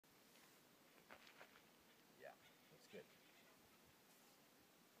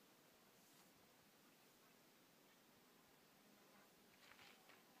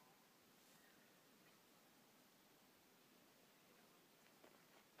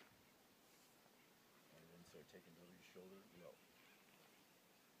Start taking it over your shoulder, low.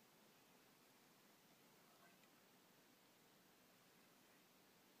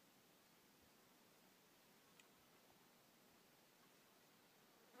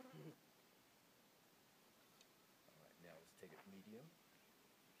 All right, now let's take it medium.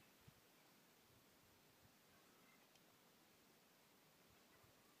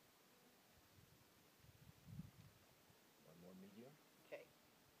 One more medium. Okay.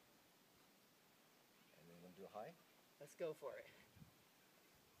 And then we'll do a high. Let's go for it.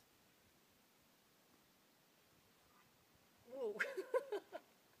 Whoa.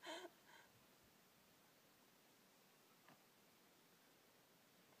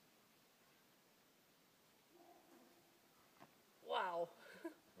 Wow.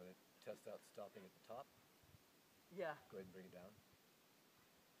 Want to test out stopping at the top? Yeah. Go ahead and bring it down.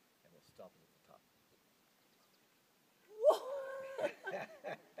 And we'll stop it at the top. Whoa.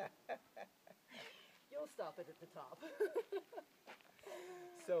 You'll stop it at the top.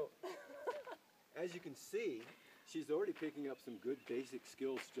 So, as you can see, she's already picking up some good basic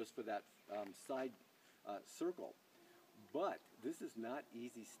skills just for that side circle. But this is not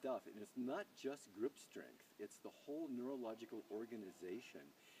easy stuff, and it's not just grip strength. It's the whole neurological organization,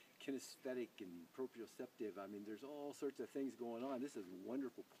 kinesthetic and proprioceptive. I mean, there's all sorts of things going on. This is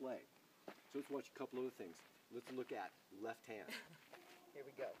wonderful play. So let's watch a couple other things. Let's look at left hand. Here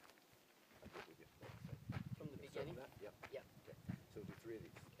we go. I'll go with you. From the Start beginning? with that? Yep. Yep. Okay. So we'll do 3 of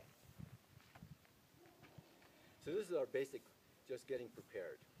these. Okay. So this is our basic, just getting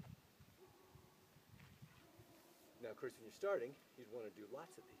prepared. Now, of course, when you're starting, you'd want to do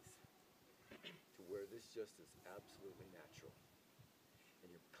lots of these to where this just is absolutely natural. And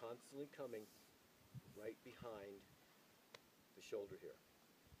you're constantly coming right behind the shoulder here.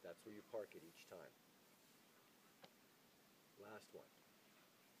 That's where you park it each time. Last one.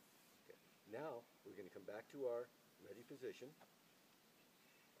 Okay. Now, we're going to come back to our ready position,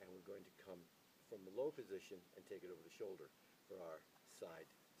 and we're going to come from the low position and take it over the shoulder for our side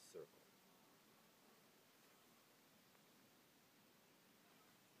circle.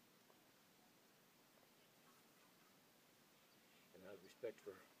 And out of respect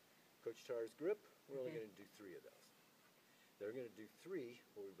for Coach Tarr's grip, we're only going to do 3 of those. They're going to do 3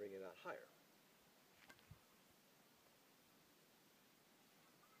 where we bring it out higher.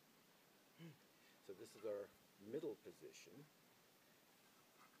 So this is our middle position.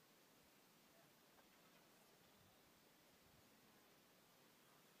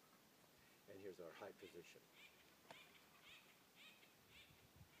 And here's our high position.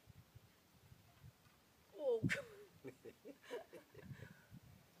 Oh.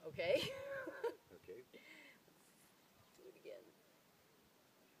 Okay. Okay. Let's do it again.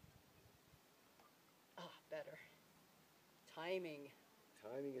 Ah, better. Timing.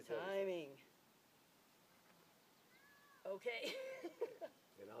 Timing is everything. Timing. Okay.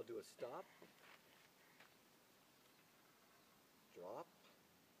 And I'll do a stop, drop,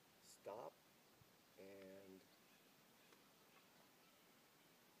 stop, and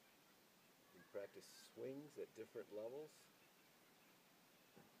we practice swings at different levels.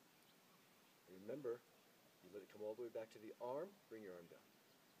 Remember, you let it come all the way back to the arm, bring your arm down.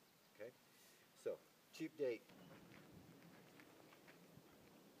 Okay? So, cheap date.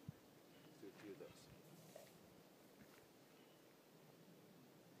 Let's do a few of those.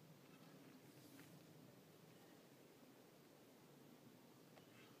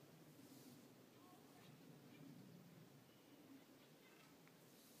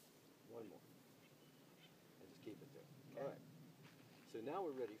 One more. And just keep it there. Okay. All right. So now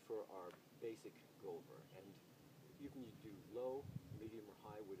we're ready for our basic go-over. And you can do low, medium, or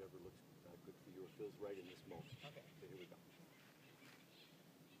high, whatever looks good for you or feels right in this moment. Okay. So here we go.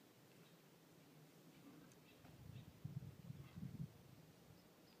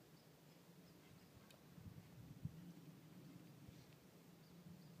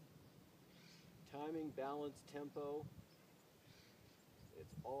 Timing, balance, tempo,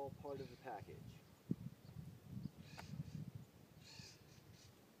 it's all part of the package.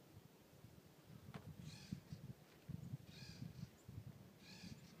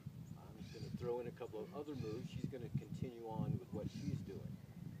 I'm going to throw in a couple of other moves. She's going to continue on with what she's doing.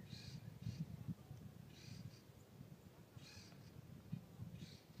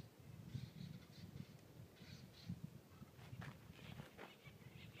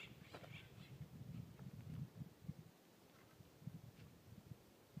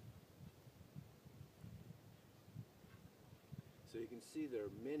 So you can see there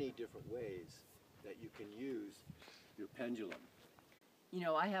are many different ways that you can use your pendulum. You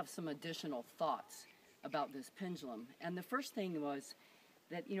know, I have some additional thoughts about this pendulum. And the first thing was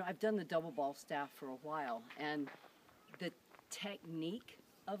that, you know, I've done the double ball staff for a while, and the technique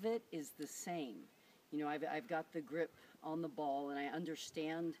of it is the same. You know, I've got the grip on the ball, and I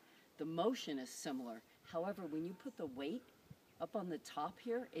understand the motion is similar. However, when you put the weight up on the top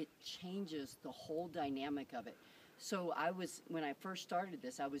here, it changes the whole dynamic of it. So when I first started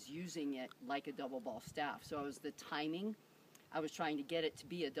this, I was using it like a double ball staff. So the timing, I was trying to get it to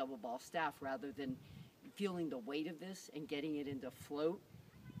be a double ball staff rather than feeling the weight of this and getting it into float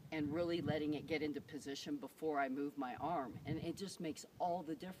and really letting it get into position before I move my arm. And it just makes all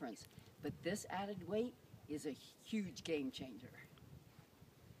the difference. But this added weight is a huge game changer.